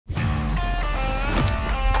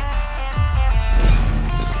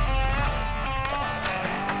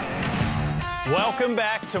Welcome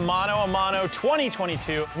back to Mano A Mano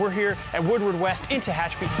 2022. We're here at Woodward West in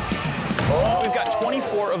Tehachapi. We've got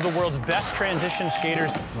 24 of the world's best transition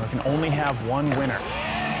skaters. We can only have one winner.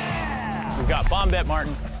 We've got Bombette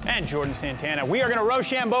Martin and Jordan Santana. We are going to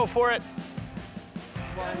Rochambeau for it.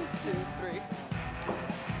 1, 2,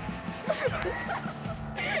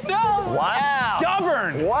 3. No! Wow!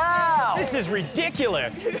 Stubborn! Wow! This is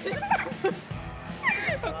ridiculous.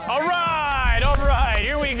 All right,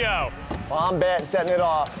 here we go. Bombette setting it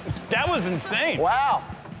off. That was insane. Wow.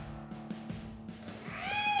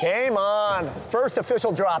 Game on. First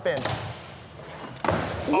official drop in.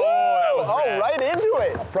 Oh, that was rad. Right into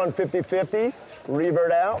it. Front 50-50,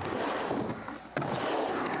 revert out.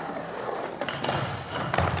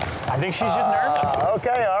 I think she's just nervous.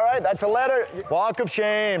 Okay, all right, that's a letter. Walk of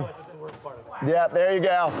shame. Yeah, there you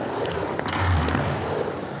go.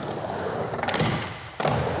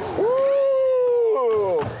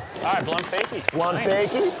 Woo! All right, blunt fakie. One Nice.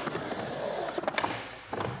 fakie.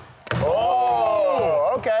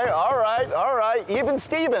 Oh, okay, all right. Even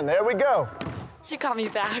Steven, there we go. She caught me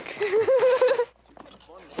back.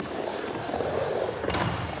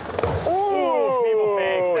 Ooh, feeble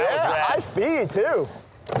fakes, that was rad. high speed too.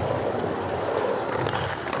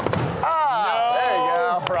 There you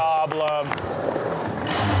No go. problem.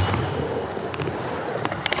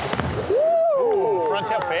 Woo! Front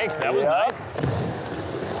tail fakes, that was Yeah. nice.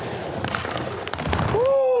 Woo!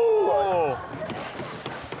 Oh.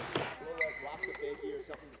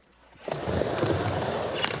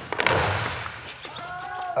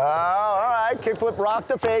 All right, kickflip, rock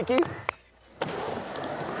the fakie.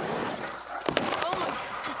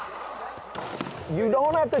 You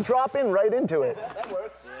don't have to drop in right into it. That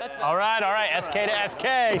works. All right, SK to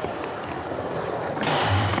SK.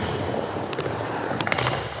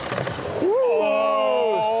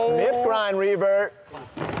 Woo! Smith grind revert.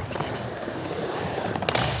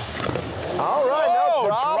 All right, no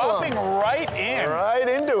problem. Dropping right in. Right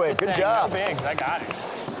into it. Just Good saying, job. No bigs, I got it.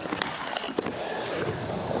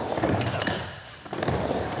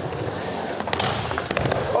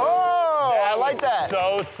 Oh, I like that.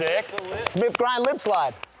 So sick. Smith grind lip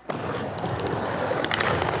slide.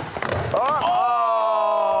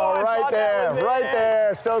 Oh, I right thought that there, was right it.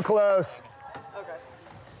 there. So close. Okay.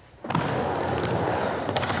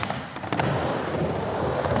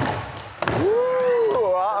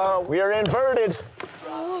 Woo, uh-oh. We are inverted.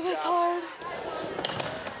 Oh, that's hard.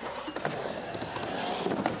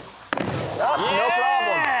 Oh, no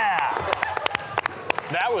problem. Yeah!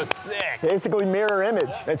 That was sick. Basically mirror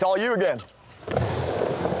image. It's all you again.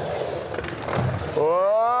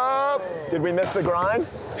 Oh, did we miss the grind?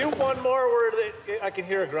 Do one more where I can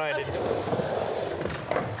hear a grind. Okay,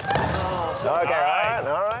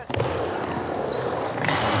 all right.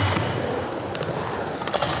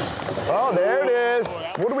 Oh, there it is.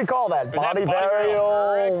 What do we call that? Body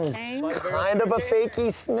varial, kind of a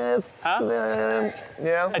fakey Smith. Huh?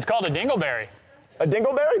 Yeah. It's called a dingleberry. A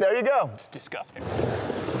dingleberry? There you go. It's disgusting.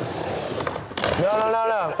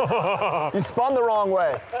 No. You spun the wrong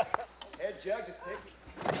way. Head jug, just pick.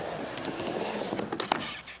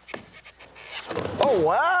 Oh,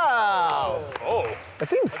 wow. Oh. That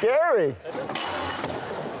seems scary.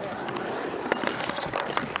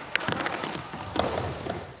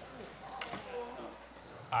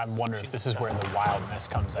 I wonder if this is where the wildness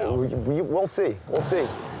comes out. We'll see. We'll see.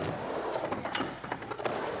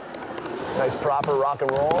 Nice proper rock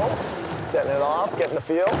and roll. Setting it off, getting the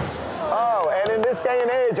feel. Oh, and in this day and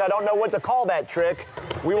age, I don't know what to call that trick.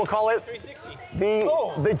 We will call it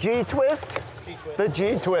 360. the G twist. The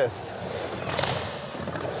G twist.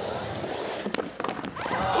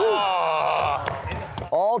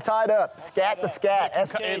 All tied up. Scat to scat.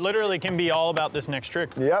 SK. It literally can be all about this next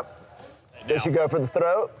trick. Yep. Does she go for the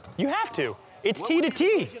throat? You have to. It's T to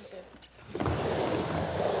T.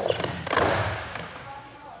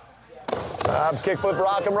 Kickflip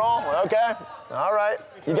rock and roll. Okay. All right.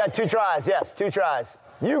 You got 2 tries. Yes, 2 tries.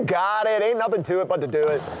 You got it. Ain't nothing to it but to do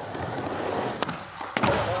it.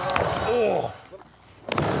 Oh.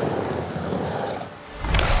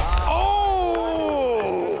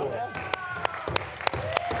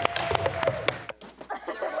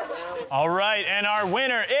 All right, and our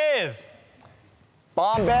winner is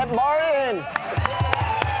Bombette Martin.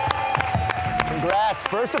 Congrats.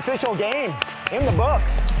 First official game in the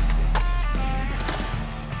books.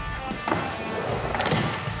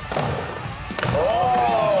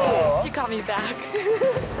 Oh. She caught me back.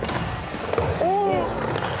 Oh.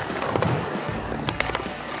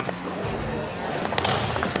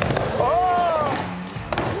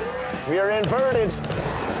 We are inverted.